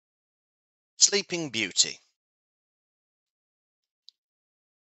Sleeping Beauty.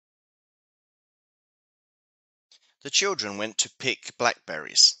 The children went to pick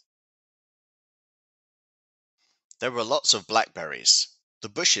blackberries. There were lots of blackberries. The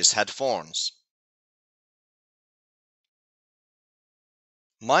bushes had thorns.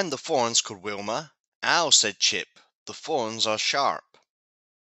 Mind the thorns, called Wilma. Ow, said Chip. The thorns are sharp.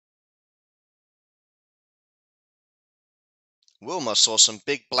 Wilma saw some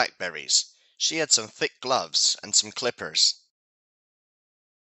big blackberries. She had some thick gloves and some clippers.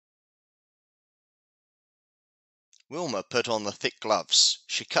 Wilma put on the thick gloves.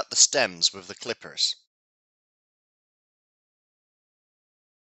 She cut the stems with the clippers.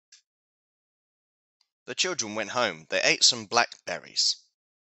 The children went home. They ate some blackberries.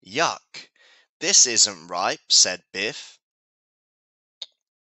 Yuck! This isn't ripe, said Biff.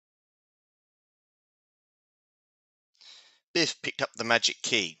 Biff picked up the magic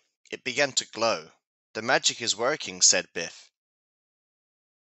key. It began to glow. The magic is working, said Biff.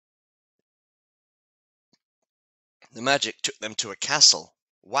 The magic took them to a castle.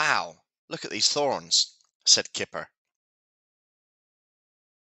 Wow! Look at these thorns, said Kipper.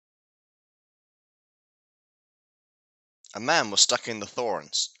 A man was stuck in the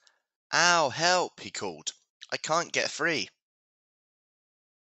thorns. Ow, help, he called. I can't get free.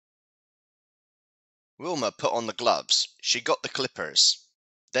 Wilma put on the gloves. She got the clippers.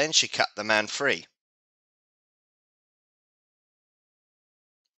 Then she cut the man free.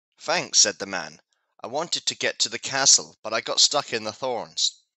 Thanks, said the man. I wanted to get to the castle, but I got stuck in the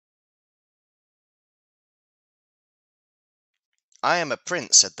thorns. I am a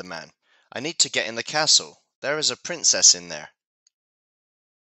prince, said the man. I need to get in the castle. There is a princess in there.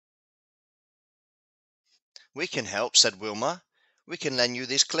 We can help, said Wilma. We can lend you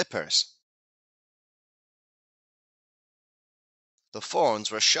these clippers. The thorns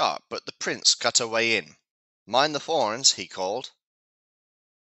were sharp, but the prince cut a way in. Mind the thorns, he called.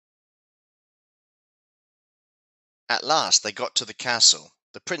 At last they got to the castle.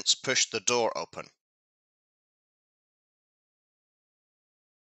 The prince pushed the door open.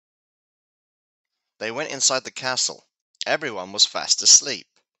 They went inside the castle. Everyone was fast asleep.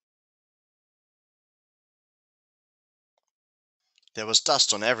 There was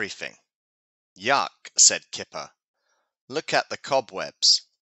dust on everything. Yuck, said Kipper. Look at the cobwebs.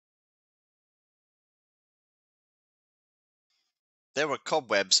 There were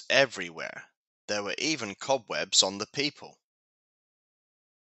cobwebs everywhere. There were even cobwebs on the people.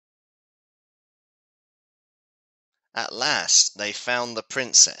 At last they found the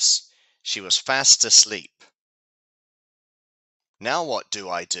princess. She was fast asleep. Now what do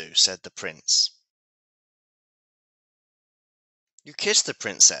I do? Said the prince. You kiss the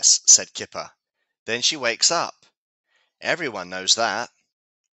princess, said Kipper. Then she wakes up. Everyone knows that.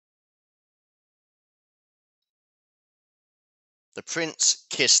 The prince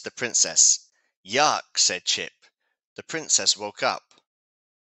kissed the princess. Yuck, said Chip. The princess woke up.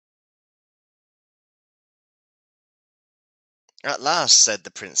 At last, said the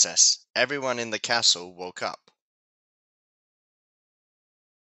princess, everyone in the castle woke up.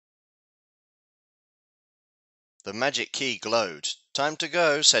 The magic key glowed. Time to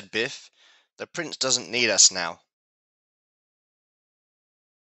go, said Biff. The prince doesn't need us now.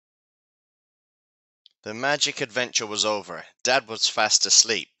 The magic adventure was over. Dad was fast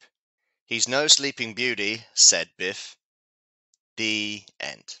asleep. He's no sleeping beauty, said Biff. The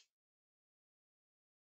end.